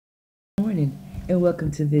Morning and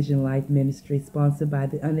welcome to Vision Life Ministry, sponsored by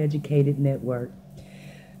the Uneducated Network.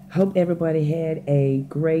 Hope everybody had a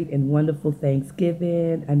great and wonderful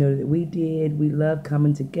Thanksgiving. I know that we did. We love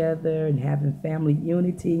coming together and having family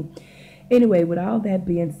unity. Anyway, with all that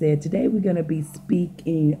being said, today we're going to be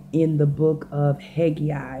speaking in the book of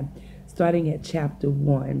Haggai, starting at chapter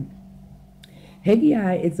 1.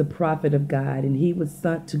 Haggai is a prophet of God, and he was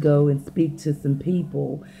sent to go and speak to some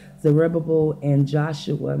people, Zerubbabel and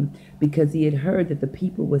Joshua, because he had heard that the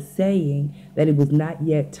people were saying that it was not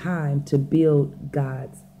yet time to build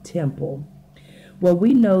God's temple. Well,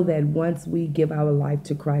 we know that once we give our life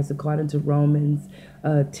to Christ, according to Romans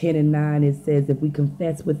 10 and 9, it says, if we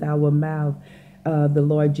confess with our mouth the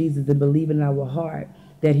Lord Jesus and believe in our heart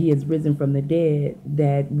that he is risen from the dead,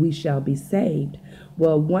 that we shall be saved.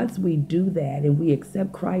 Well, once we do that and we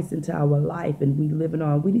accept Christ into our life and we live it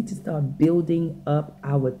on, we need to start building up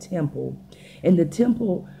our temple. And the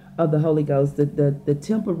temple of the Holy Ghost, the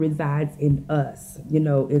temple resides in us.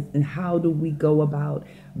 And how do we go about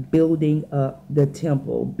building up the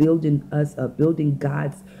temple, building us up, building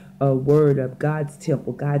God's word of God's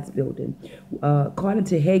temple, God's building? According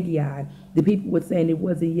to Haggai, the people were saying it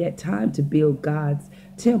wasn't yet time to build God's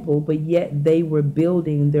temple, but yet they were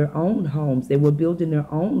building their own homes. They were building their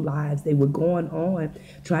own lives. They were going on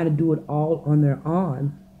trying to do it all on their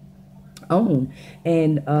own.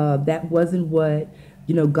 And that wasn't what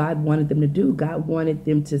God wanted them to do. God wanted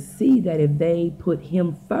them to see that if they put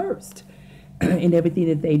him first in everything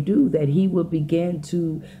that they do, that he will begin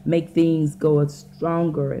to make things go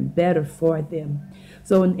stronger and better for them.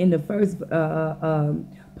 So in the first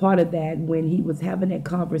part of that, when he was having that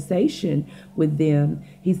conversation with them,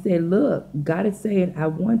 he said, look, God is saying, I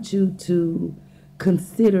want you to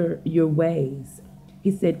consider your ways. He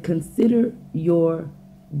said, consider your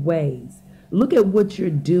ways. Look at what you're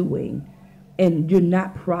doing, and you're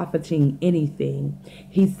not profiting anything.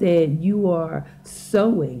 He said, you are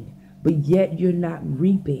sowing, but yet you're not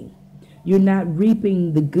reaping. You're not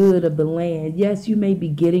reaping the good of the land. Yes, you may be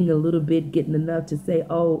getting a little bit, getting enough to say,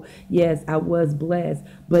 oh, yes, I was blessed,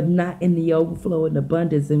 but not in the overflow and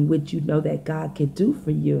abundance in which you know that God can do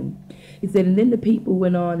for you. He said, and then the people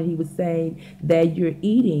went on and he was saying that you're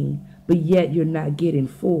eating, but yet you're not getting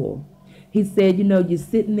full. He said, you're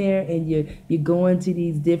sitting there and you're going to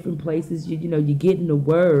these different places, you're getting the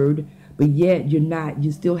word, but yet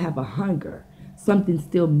you still have a hunger. Something's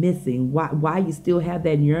still missing. Why you still have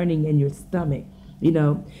that yearning in your stomach,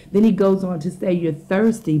 Then he goes on to say you're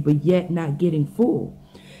thirsty, but yet not getting full.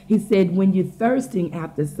 He said when you're thirsting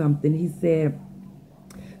after something, he said,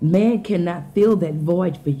 man cannot fill that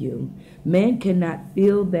void for you. Man cannot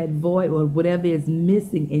fill that void or whatever is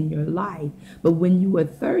missing in your life. But when you are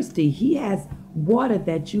thirsty, he has water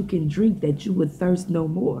that you can drink that you would thirst no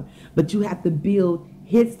more. But you have to build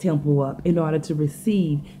his temple up in order to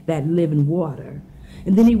receive that living water.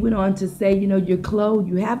 And then he went on to say, you're clothed,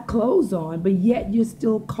 you have clothes on, but yet you're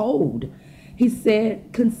still cold. He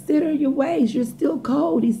said, consider your ways. You're still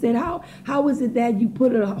cold. He said, how is it that you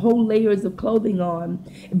put a whole layers of clothing on,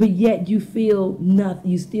 but yet you feel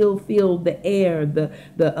nothing? You still feel the air,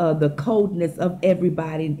 the coldness of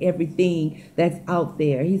everybody and everything that's out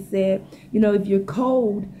there. He said, if you're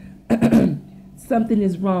cold, something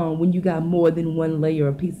is wrong when you got more than one layer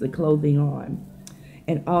of piece of clothing on.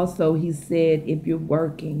 And also he said, if you're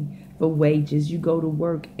working for wages, you go to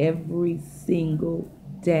work every single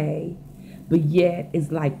day, but yet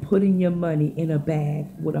it's like putting your money in a bag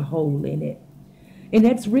with a hole in it. And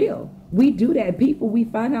that's real. We do that. People, we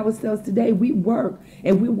find ourselves today, we work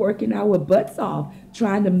and we're working our butts off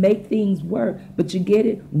trying to make things work. But you get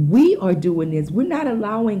it? We are doing this. We're not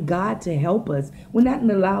allowing God to help us. We're not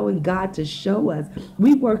allowing God to show us.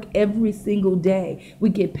 We work every single day. We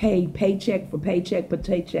get paid paycheck for paycheck for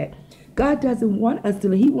paycheck. God doesn't want us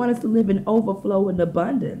to. He wants us to live in overflow and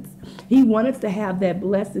abundance. He wants us to have that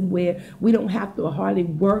blessing where we don't have to hardly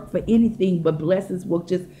work for anything, but blessings will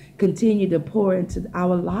just continue to pour into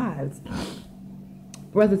our lives.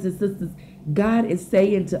 Brothers and sisters, God is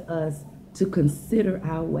saying to us to consider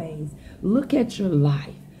our ways. Look at your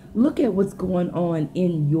life. Look at what's going on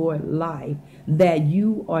in your life, that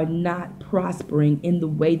you are not prospering in the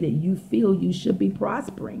way that you feel you should be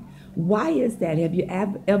prospering. Why is that? Have you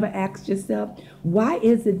ever asked yourself, why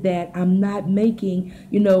is it that I'm not making,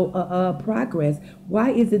 progress?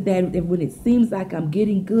 Why is it that when it seems like I'm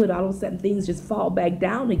getting good, all of a sudden things just fall back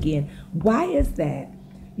down again? Why is that?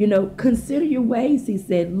 Consider your ways, he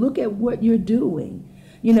said. Look at what you're doing.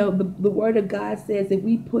 The word of God says that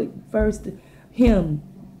we put first him,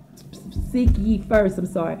 seek ye first,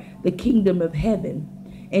 the kingdom of heaven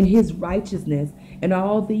and his righteousness, and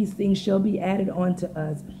all these things shall be added onto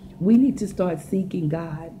us. We need to start seeking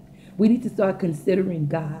God. We need to start considering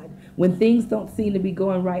God. When things don't seem to be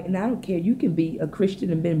going right, and I don't care, you can be a Christian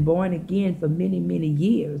and been born again for many, many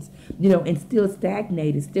years, and still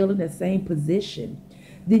stagnated, still in the same position.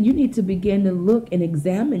 Then you need to begin to look and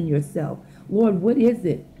examine yourself. Lord, what is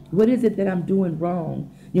it? What is it that I'm doing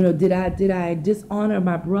wrong? Did I dishonor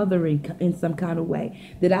my brother in some kind of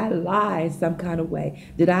way? Did I lie in some kind of way?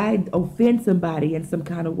 Did I offend somebody in some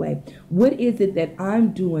kind of way? What is it that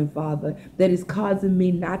I'm doing, Father, that is causing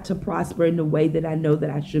me not to prosper in the way that I know that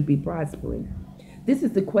I should be prospering? This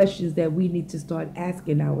is the questions that we need to start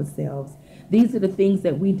asking ourselves. These are the things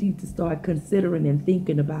that we need to start considering and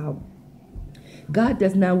thinking about. God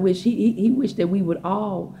does not wish, he wished that we would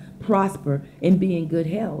all prosper and be in good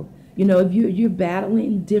health. If you're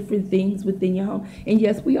battling different things within your home, and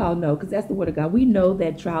yes, we all know, because that's the word of God. We know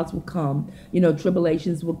that trials will come,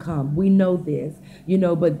 tribulations will come. We know this,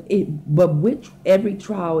 but with every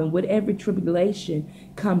trial and with every tribulation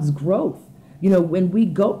comes growth. When we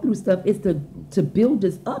go through stuff, it's to build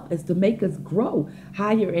us up, it's to make us grow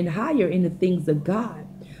higher and higher in the things of God.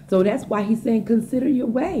 So that's why he's saying, consider your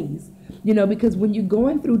ways, because when you're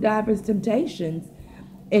going through diverse temptations,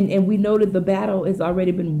 and we know that the battle has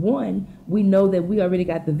already been won. We know that we already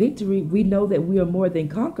got the victory. We know that we are more than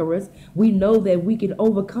conquerors. We know that we can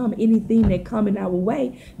overcome anything that come in our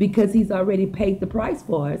way because he's already paid the price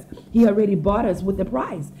for us. He already bought us with the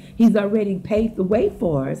price. He's already paved the way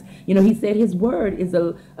for us. He said his word is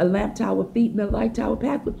a lamp to our feet and a light to our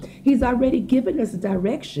pathway. He's already given us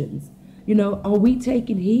directions. Are we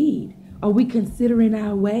taking heed? Are we considering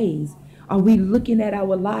our ways? Are we looking at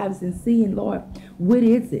our lives and seeing, Lord, what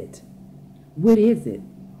is it? What is it?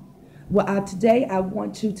 Well, today I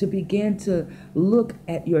want you to begin to look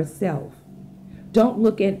at yourself. Don't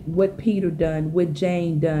look at what Peter done, what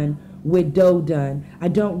Jane done, what Doe done. I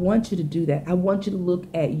don't want you to do that. I want you to look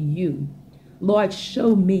at you. Lord,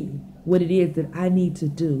 show me what it is that I need to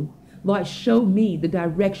do. Lord, show me the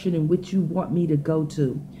direction in which you want me to go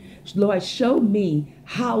to. Lord, show me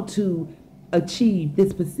how to achieve this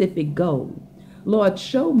specific goal. Lord,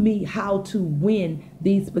 show me how to win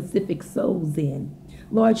these specific souls in.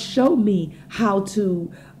 Lord, show me how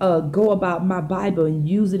to go about my Bible and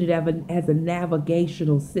using it as a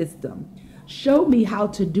navigational system. Show me how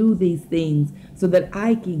to do these things so that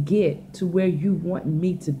I can get to where you want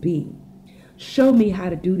me to be. Show me how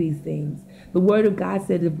to do these things. The word of God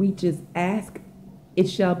said if we just ask, it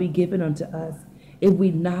shall be given unto us. If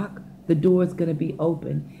we knock, the door is going to be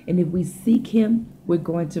open. And if we seek him, we're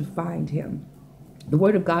going to find him. The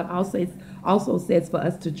word of God also says for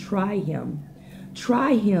us to try him.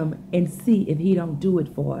 Try him and see if he don't do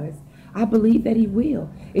it for us. I believe that he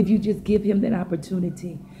will if you just give him that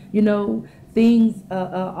opportunity. Things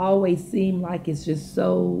always seem like it's just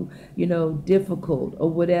so, difficult or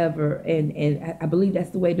whatever. And I believe that's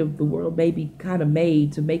the way the world may be kind of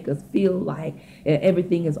made to make us feel like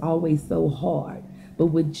everything is always so hard. But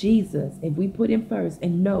with Jesus, if we put him first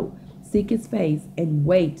and seek his face and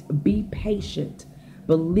wait, be patient,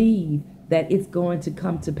 believe that it's going to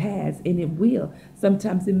come to pass, and it will.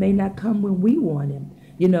 Sometimes it may not come when we want him.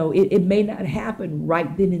 It may not happen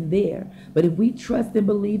right then and there. But if we trust and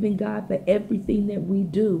believe in God for everything that we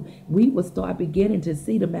do, we will start beginning to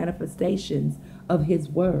see the manifestations of his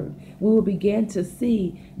word. We will begin to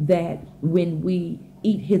see that when we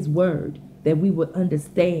eat his word, that we will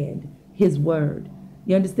understand his word.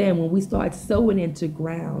 You understand, when we start sowing into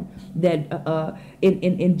ground, that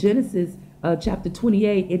in Genesis chapter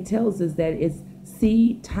 28, it tells us that it's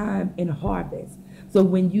seed time and harvest. So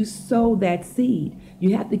when you sow that seed,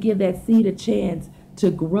 you have to give that seed a chance to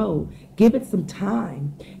grow. Give it some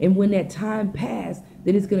time. And when that time passes,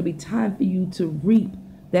 then it's going to be time for you to reap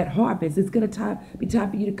that harvest. It's going to be time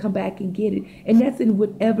for you to come back and get it. And that's in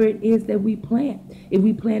whatever it is that we plant. If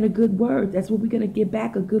we plant a good word, that's what we're going to get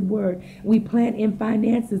back, a good word. We plant in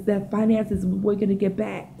finances, that finances is what we're going to get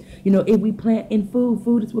back. If we plant in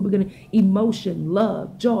food is what we're going to, emotion,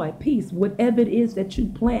 love, joy, peace, whatever it is that you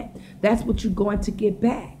plant, that's what you're going to get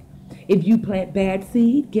back. If you plant bad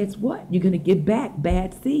seed, guess what? You're going to get back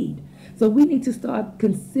bad seed. So we need to start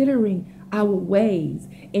considering our ways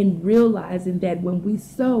and realizing that when we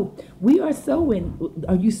sow, we are sowing.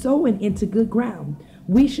 Are you sowing into good ground?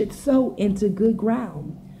 We should sow into good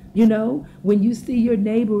ground. When you see your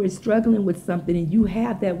neighbor is struggling with something and you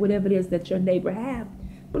have that, whatever it is that your neighbor have,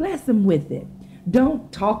 bless them with it. Don't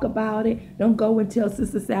talk about it. Don't go and tell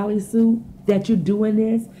Sister Sally Sue that you're doing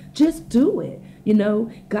this. Just do it.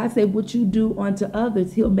 God said what you do unto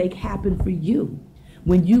others, he'll make happen for you.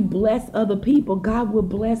 When you bless other people, God will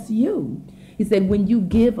bless you. He said, when you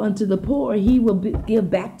give unto the poor, he will give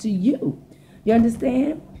back to you. You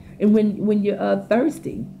understand? And when you're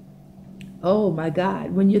thirsty, oh my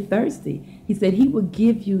God, when you're thirsty, he said he will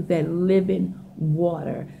give you that living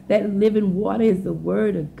water. That living water is the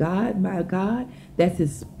word of God, my God. That's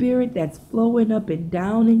his spirit that's flowing up and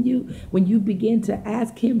down in you. When you begin to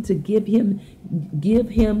ask him to give him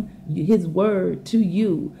his word to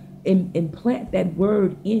you, and plant that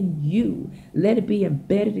word in you. Let it be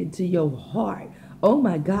embedded into your heart. Oh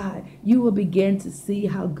my God, you will begin to see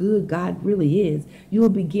how good God really is. You will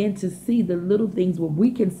begin to see the little things, what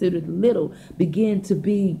we consider little, begin to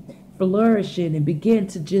be flourishing and begin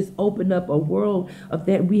to just open up a world of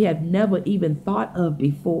that we have never even thought of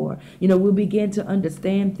before. We'll begin to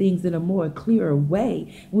understand things in a more clearer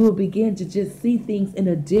way. We will begin to just see things in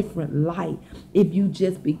a different light if you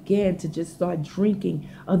just begin to just start drinking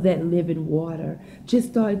of that living water. Just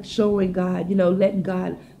start showing God, letting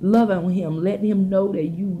God love on him, letting him know that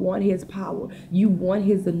you want his power, you want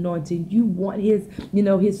his anointing, you want his,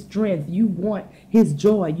 his strength, you want his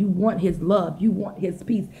joy, you want his love, you want his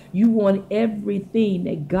peace, you want everything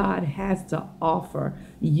that God has to offer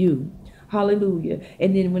you. Hallelujah.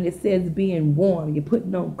 And then when it says being warm, you're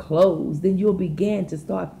putting on clothes, then you'll begin to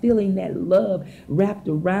start feeling that love wrapped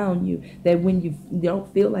around you, that when you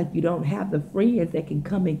don't feel like you don't have the friends that can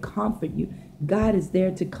come and comfort you, God is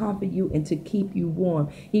there to comfort you and to keep you warm.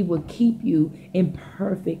 He will keep you in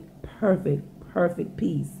perfect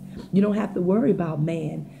peace. You don't have to worry about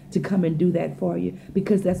man to come and do that for you,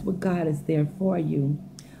 because that's what God is there for you.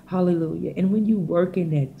 Hallelujah. And when you work in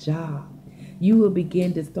that job, you will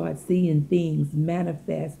begin to start seeing things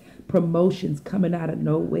manifest, promotions coming out of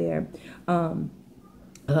nowhere, not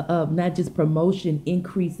just promotion,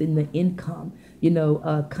 increase in the income,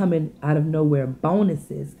 coming out of nowhere,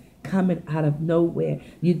 bonuses coming out of nowhere.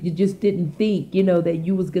 You just didn't think, that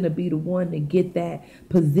you was going to be the one to get that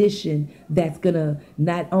position that's going to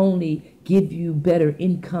not only give you better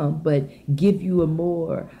income, but give you a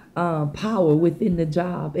more power within the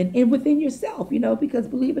job and within yourself, because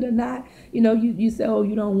believe it or not, you say, oh,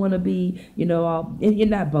 you don't want to be, and you're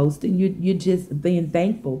not boasting. You're just being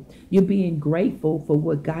thankful. You're being grateful for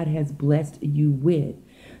what God has blessed you with.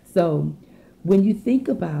 So when you think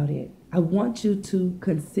about it, I want you to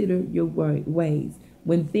consider your ways.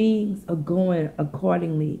 When things are going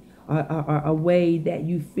accordingly, or a way that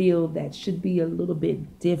you feel that should be a little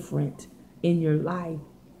bit different in your life,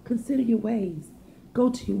 consider your ways. Go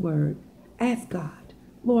to your word. Ask God,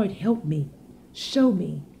 Lord, help me. Show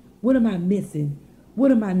me. What am I missing?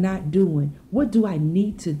 What am I not doing? What do I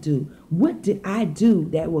need to do? What did I do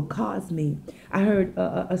that will cause me? I heard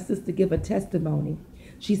a sister give a testimony.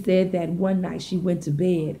 She said that one night she went to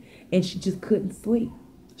bed and she just couldn't sleep.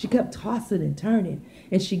 She kept tossing and turning,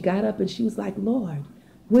 and she got up and she was like, Lord,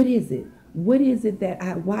 what is it? What is it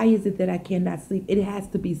why is it that I cannot sleep? It has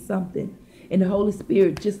to be something. And the Holy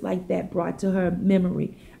Spirit, just like that, brought to her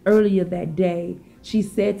memory earlier that day, she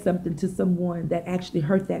said something to someone that actually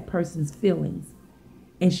hurt that person's feelings.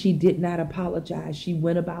 And she did not apologize. She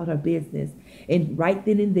went about her business. And right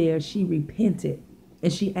then and there, she repented.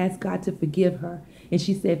 And she asked God to forgive her. And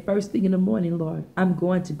she said, first thing in the morning, Lord, I'm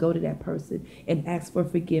going to go to that person and ask for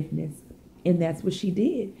forgiveness. And that's what she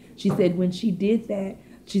did. She said when she did that,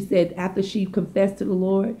 she said after she confessed to the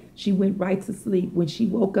Lord, she went right to sleep. When she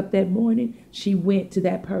woke up that morning, she went to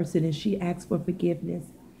that person and she asked for forgiveness.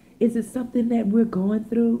 Is it something that we're going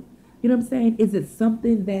through? You know what I'm saying? Is it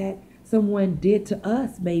something that someone did to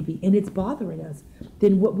us maybe and it's bothering us?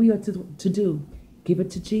 Then what we are to do, give it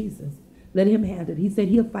to Jesus. Let him handle it. He said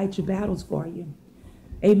he'll fight your battles for you.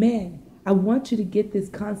 Amen. I want you to get this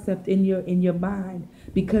concept in your mind,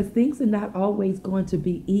 because things are not always going to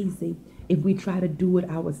be easy if we try to do it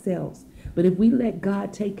ourselves. But if we let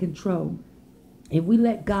God take control, if we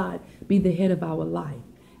let God be the head of our life,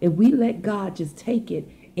 if we let God just take it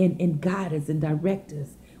and guide us and direct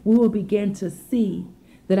us, we will begin to see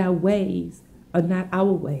that our ways are not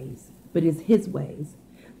our ways, but it's his ways.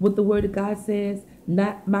 What the word of God says,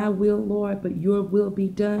 not my will, Lord, but your will be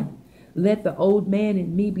done. Let the old man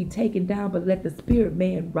in me be taken down, but let the spirit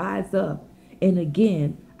man rise up. And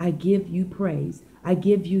again, I give you praise. I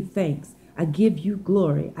give you thanks. I give you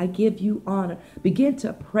glory. I give you honor. Begin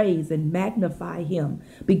to praise and magnify him.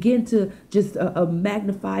 Begin to just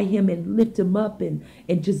magnify him and lift him up and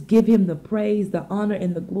just give him the praise, the honor,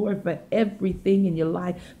 and the glory for everything in your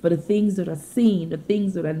life, for the things that are seen, the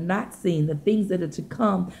things that are not seen, the things that are to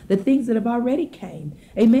come, the things that have already came.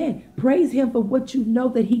 Amen. Praise him for what you know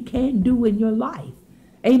that he can do in your life.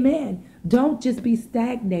 Amen. Don't just be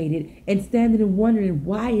stagnated and standing and wondering,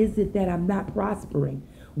 why is it that I'm not prospering?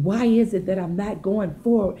 Why is it that I'm not going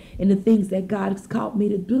forward in the things that God has called me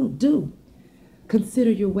to do?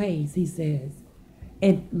 Consider your ways, he says,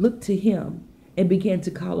 and look to him and begin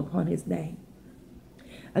to call upon his name.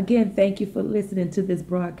 Again, thank you for listening to this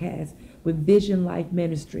broadcast with Vision Life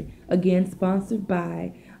Ministry. Again, sponsored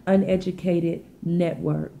by Uneducated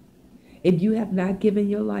Network. If you have not given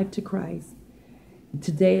your life to Christ,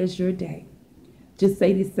 today is your day. Just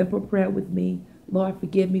say this simple prayer with me. Lord,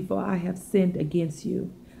 forgive me, for I have sinned against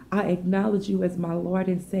you. I acknowledge you as my Lord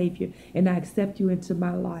and Savior, and I accept you into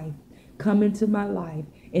my life. Come into my life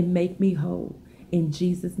and make me whole. In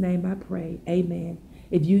Jesus' name I pray. Amen.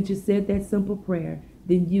 If you just said that simple prayer,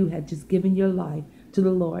 then you have just given your life to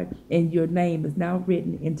the Lord, and your name is now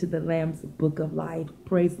written into the Lamb's book of life.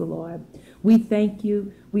 Praise the Lord. We thank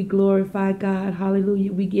you. We glorify God.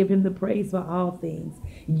 Hallelujah. We give him the praise for all things.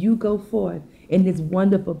 You go forth in this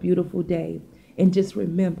wonderful, beautiful day, and just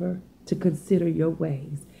remember to consider your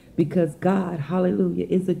ways, because God, hallelujah,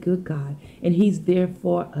 is a good God, and he's there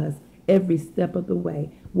for us every step of the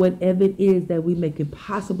way. Whatever it is that we may could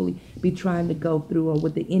possibly be trying to go through, or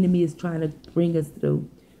what the enemy is trying to bring us through,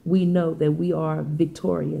 we know that we are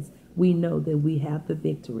victorious. We know that we have the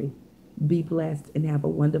victory. Be blessed and have a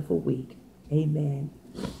wonderful week. Amen.